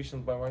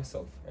situation by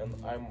myself, and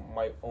I'm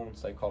my own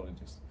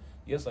psychologist.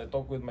 Yes, I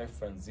talk with my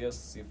friends.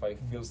 Yes, if I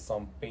feel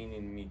some pain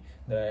in me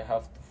that I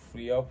have to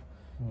free up,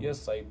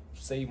 yes, I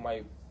say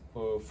my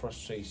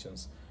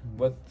frustrations.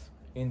 But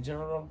in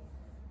general,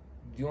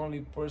 the only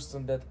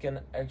person that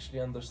can actually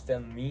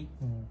understand me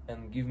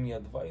and give me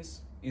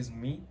advice is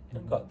me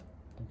and God.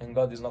 And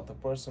God is not a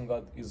person,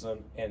 God is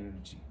an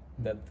energy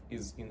that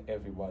is in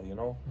everybody, you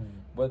know?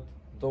 But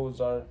those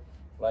are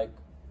like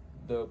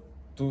the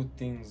two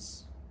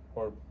things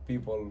or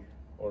people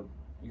or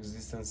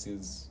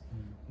existences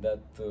that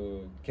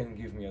can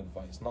give me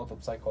advice, not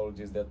a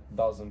psychologist that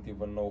doesn't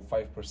even know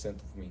 5%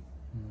 of me.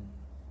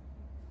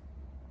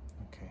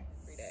 Okay.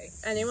 Every day.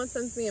 Anyone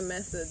sends me a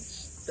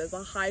message, there's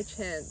a high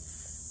chance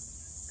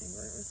I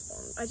won't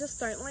respond. I just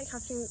don't like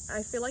having,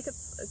 I feel like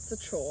it's a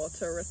chore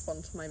to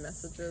respond to my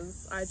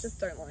messages. I just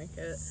don't like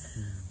it.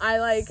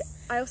 I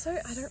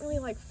don't really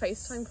like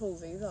FaceTime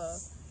calls either.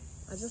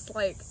 I just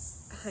like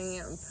hanging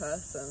out in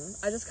person.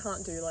 I just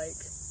can't do like,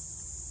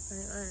 I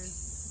don't know,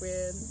 it's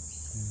weird.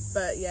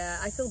 But yeah,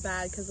 I feel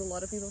bad because a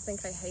lot of people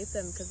think I hate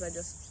them because I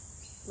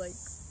just like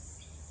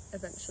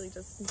eventually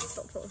just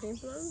stop talking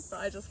to them, but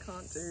I just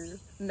can't do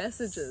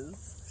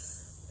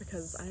messages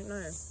because I don't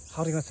know.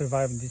 How are you going to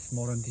survive in this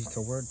modern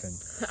digital world then?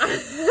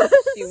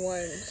 She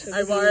won't.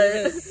 I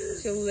won't.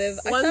 She'll live.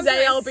 One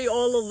day I'll be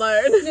all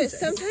alone. No,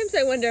 sometimes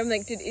I wonder, I'm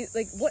like,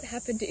 what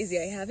happened to Izzy?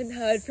 I haven't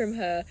heard from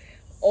her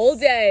all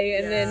day,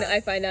 and then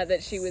I find out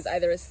that she was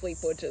either asleep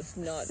or just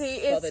not bothered to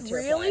reply. It's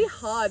really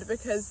hard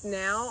because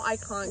now I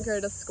can't go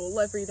to school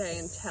every day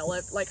and tell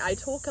it. Like, I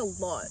talk a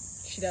lot.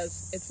 She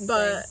does. It's insane.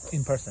 But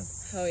in person.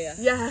 Oh yeah.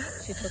 Yeah.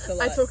 She talks a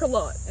lot. I talk a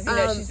lot. I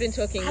think she's been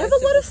talking. I have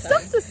a lot of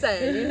stuff to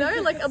say, you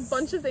know? Like, a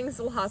bunch of things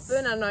will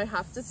happen and I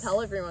have to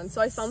tell everyone.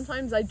 So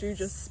sometimes I do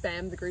just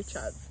spam the group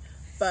chats.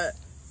 But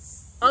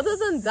other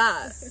than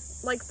that,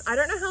 like, I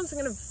don't know how I'm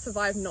going to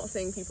survive not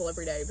seeing people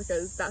every day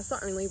because that's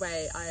the only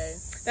way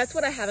That's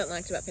what I haven't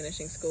liked about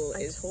finishing school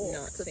is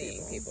not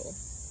seeing people.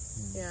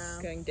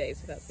 Yeah. Going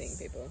days without seeing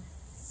people.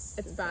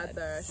 It's bad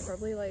though. I should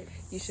probably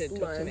you should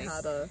learn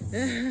how to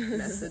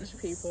message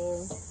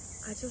people.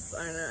 I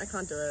don't know. I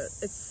can't do it.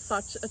 It's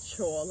such a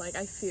chore. Like,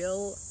 I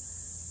feel,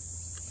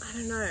 I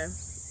don't know.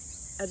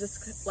 I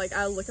just, like,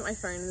 I'll look at my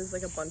phone and there's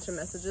like a bunch of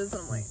messages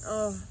and I'm like,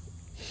 oh,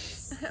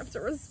 I have to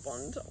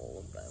respond to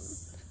all of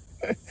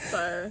them.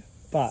 So.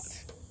 But,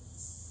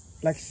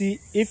 like, see,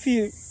 if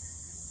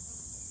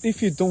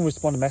you don't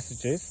respond to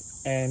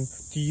messages, and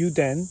do you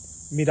then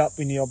meet up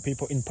with your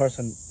people in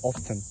person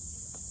often?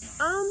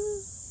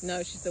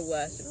 No, she's the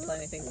worst at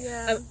planning things.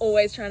 Yeah. I'm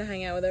always trying to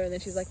hang out with her and then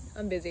she's like,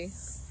 I'm busy.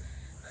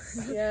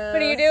 Yeah.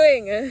 What are you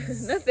doing?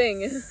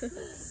 Nothing.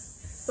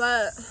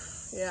 But,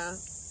 yeah.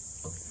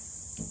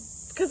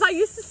 Because I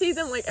used to see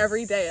them like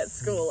every day at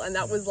school and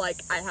that was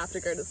like, I have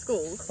to go to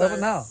school. So, what about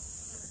now?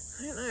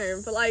 I don't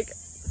know, but like,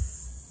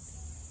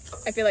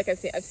 I feel like I've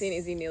seen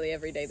Izzy nearly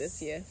every day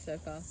this year so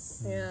far.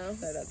 Yeah.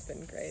 So that's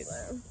been great.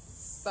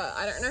 But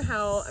I don't know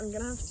how, I'm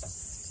gonna have to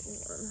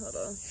just learn how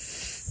to.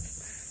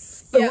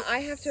 Yeah, I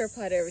have to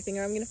reply to everything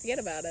or I'm going to forget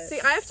about it.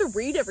 See, I have to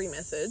read every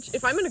message.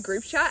 If I'm in a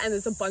group chat and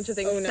there's a bunch of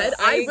things said,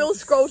 I I will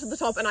scroll to the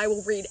top and I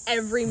will read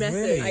every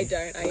message. Really? I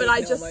don't. But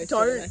I just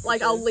don't,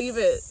 like, I'll leave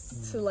it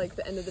to, like,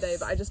 the end of the day,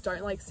 but I just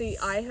don't, like, see,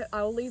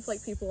 I'll leave,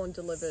 like, people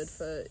undelivered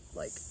for,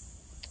 like,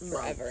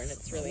 forever, and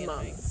it's really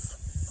annoying.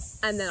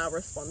 And then I'll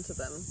respond to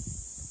them,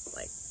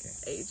 like,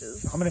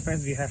 ages. How many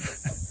friends do you have?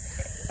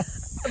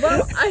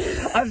 Well,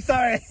 I'm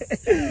sorry.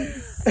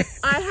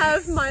 I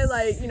have my,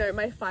 like, you know,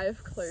 my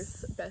 5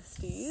 close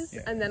besties,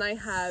 and then I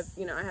have,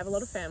 you know, I have a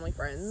lot of family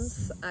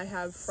friends. I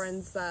have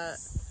friends that,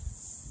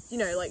 you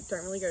know, like,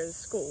 don't really go to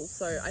school,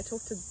 so I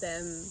talk to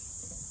them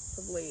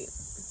probably,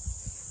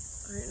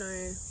 I don't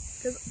know,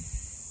 because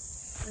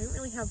I don't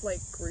really have, like,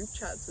 group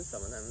chats with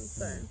some of them,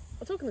 so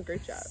I'll talk in the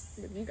group chat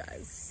with you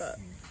guys, but,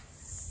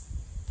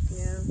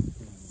 yeah.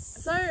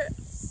 So,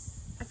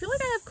 I feel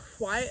like I have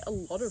quite a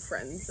lot of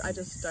friends, I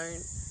just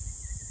don't,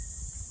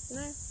 you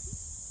know,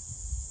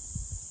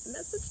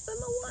 message them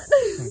a lot.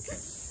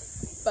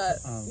 But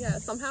yeah,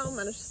 somehow I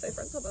managed to stay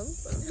friends with them.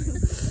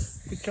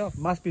 So. Good job.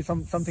 Must be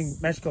something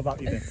magical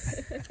about you then.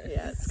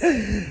 Yeah, it's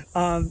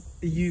good.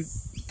 You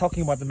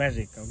talking about the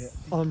magic, okay?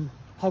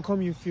 How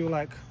come you feel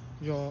like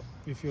you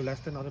feel less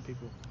than other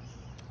people?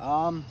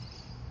 I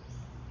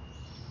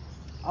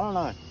don't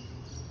know.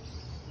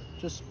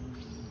 Just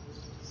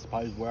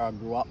suppose where I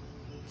grew up,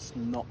 it's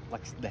not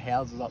like the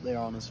houses up there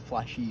aren't as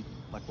flashy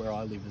like where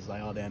I live as they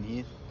are down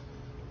here.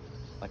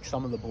 Like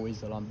some of the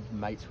boys that I'm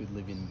mates with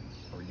live in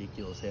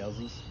ridiculous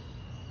houses.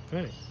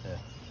 Really? Yeah.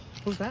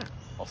 Who's that?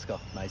 Oscar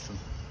Mason.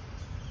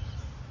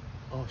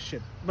 Oh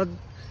shit! But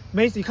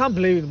Mason, you can't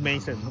believe in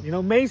Mason. You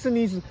know,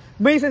 Mason's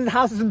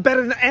house is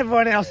better than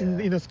everyone else in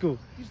the school.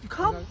 You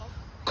can't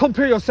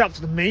compare yourself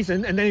to the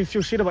Mason and then you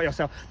feel shit about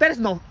yourself. That's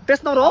not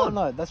I all. don't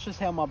know. That's just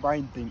how my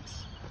brain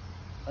thinks.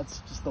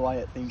 That's just the way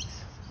it thinks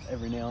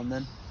every now and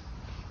then.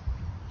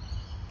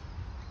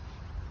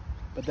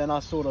 But then I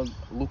sort of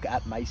look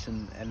at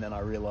Mason and then I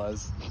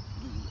realise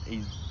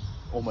he's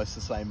almost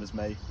the same as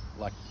me.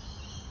 Like,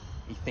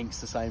 he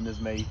thinks the same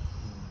as me.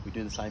 We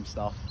do the same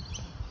stuff.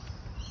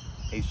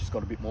 He's just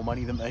got a bit more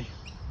money than me.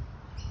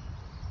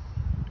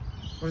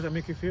 What does that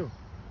make you feel?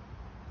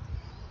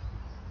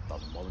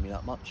 Doesn't bother me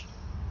that much.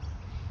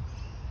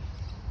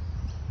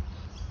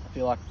 I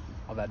feel like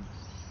I've had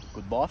a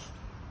good life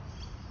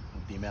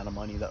with the amount of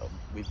money that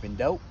we've been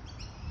dealt.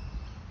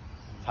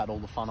 I've had all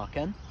the fun I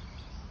can.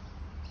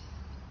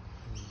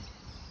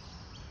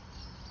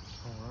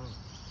 Oh wow.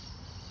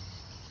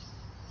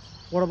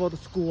 What about the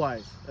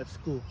school-wise at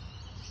school?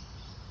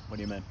 What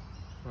do you mean?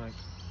 Like,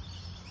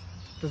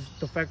 does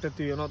the fact that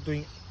you're not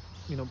doing,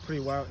 you know,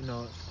 pretty well, you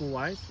know,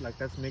 school-wise, like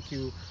that's make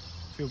you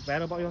feel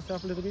bad about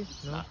yourself a little bit?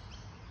 No? Nah.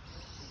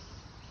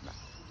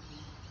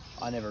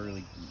 I never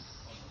really.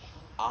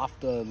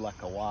 After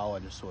like a while, I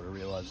just sort of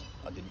realised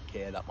I didn't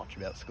care that much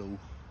about school.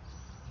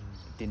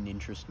 It didn't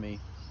interest me.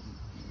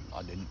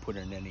 I didn't put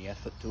in any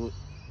effort to it,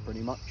 pretty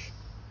much.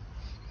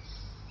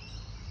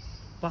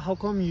 But how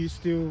come you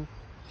still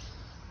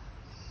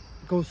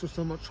go through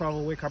so much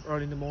trouble, wake up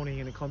early in the morning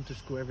and then come to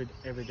school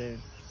every day,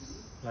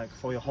 like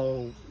for your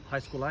whole high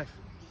school life?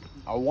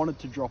 I wanted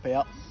to drop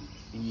out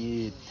in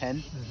year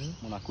 10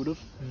 when I could have.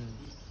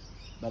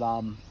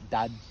 But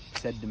Dad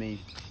said to me,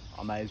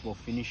 I may as well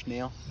finish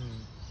now.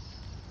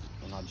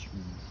 And I just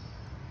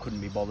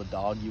couldn't be bothered to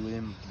argue with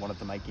him. Wanted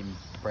to make him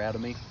proud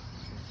of me.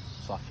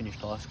 So I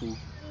finished high school.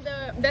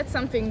 That's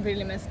something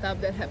really messed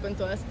up that happened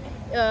to us.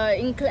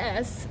 In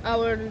class,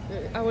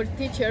 our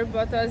teacher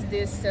brought us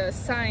this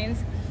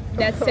signs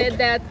that said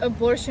that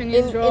abortion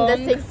is wrong.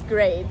 In the 6th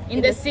grade.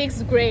 In the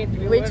 6th grade.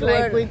 Which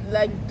were with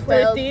like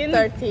 12,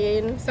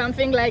 13.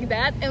 Something like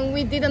that. And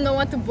we didn't know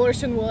what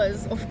abortion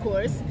was, of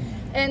course.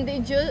 And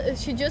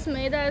she just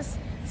made us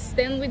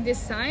stand with these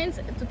signs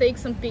to take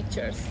some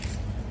pictures.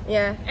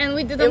 Yeah. And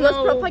we didn't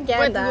know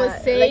propaganda. what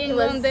was saying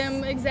on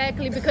them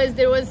exactly, because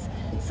there was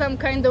some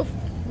kind of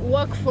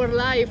walk for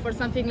life or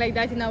something like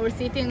that in our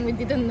city and we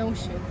didn't know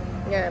shit.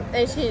 Yeah.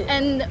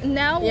 And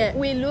now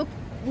we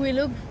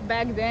look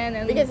back then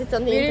and because it's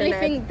on the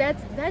internet. Really think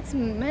that's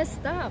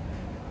messed up.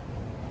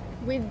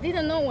 We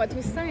didn't know what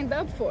we signed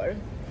up for.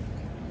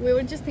 We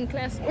were just in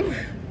classroom.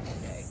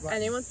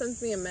 Anyone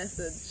sends me a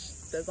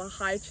message, there's a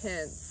high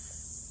chance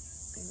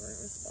I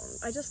won't respond.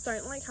 I just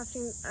don't like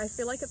having. I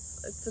feel like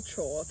it's a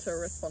chore to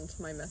respond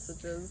to my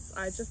messages.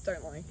 I just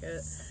don't like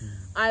it.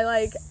 I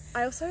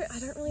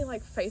don't really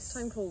like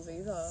FaceTime calls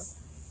either.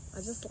 I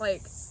just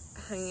like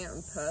hanging out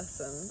in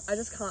person. I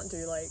just can't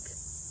do like,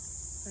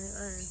 I don't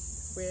know,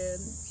 it's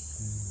weird.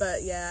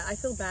 But yeah, I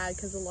feel bad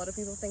because a lot of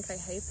people think I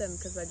hate them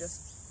because I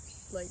just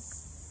like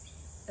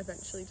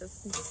eventually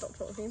just stop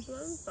talking to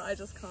them. But I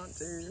just can't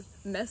do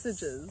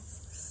messages.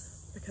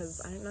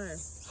 Because I don't know.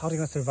 How are you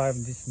gonna survive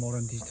in this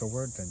modern digital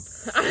world then?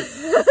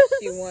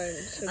 She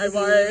won't. I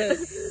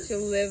won't.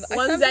 She'll live.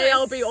 One day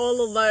I'll be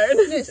all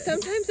alone. No,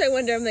 sometimes I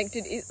wonder. I'm like,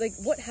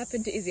 what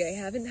happened to Izzy? I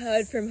haven't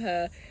heard from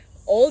her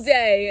all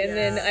day, and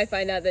then I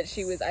find out that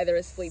she was either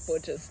asleep or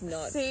just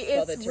not bothered to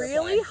reply. It's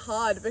really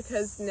hard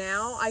because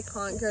now I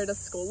can't go to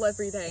school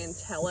every day and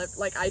tell it.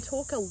 Like I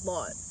talk a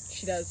lot.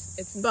 She does.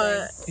 It's insane.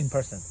 But in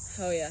person.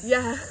 Oh yeah.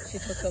 Yeah. She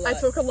talks a lot.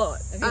 I talk a lot.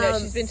 You know,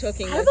 she's been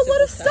talking. I have a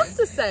lot of stuff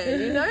to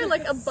say. You know,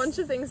 like a bunch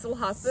of things will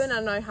happen,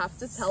 and I have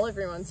to tell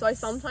everyone. So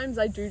sometimes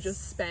I do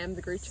just spam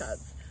the group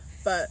chats.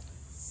 But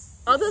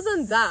other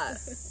than that,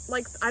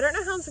 like I don't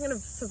know how I'm going to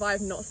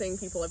survive not seeing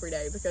people every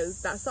day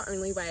because that's the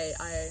only way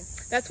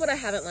That's what I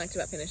haven't liked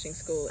about finishing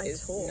school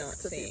is not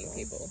seeing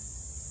people.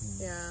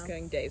 Yeah.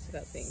 Going days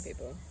without seeing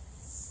people.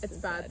 It's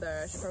bad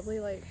though. I should probably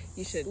learn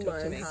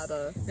how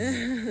to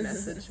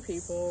message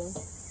people.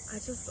 I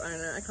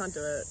don't know. I can't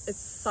do it.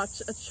 It's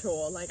such a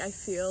chore. Like I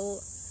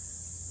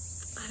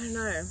don't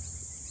know.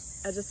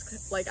 I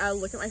just like I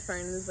look at my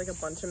phone and there's like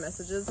a bunch of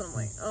messages and I'm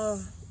like,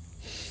 oh,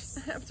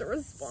 I have to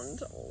respond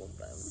to all of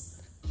them.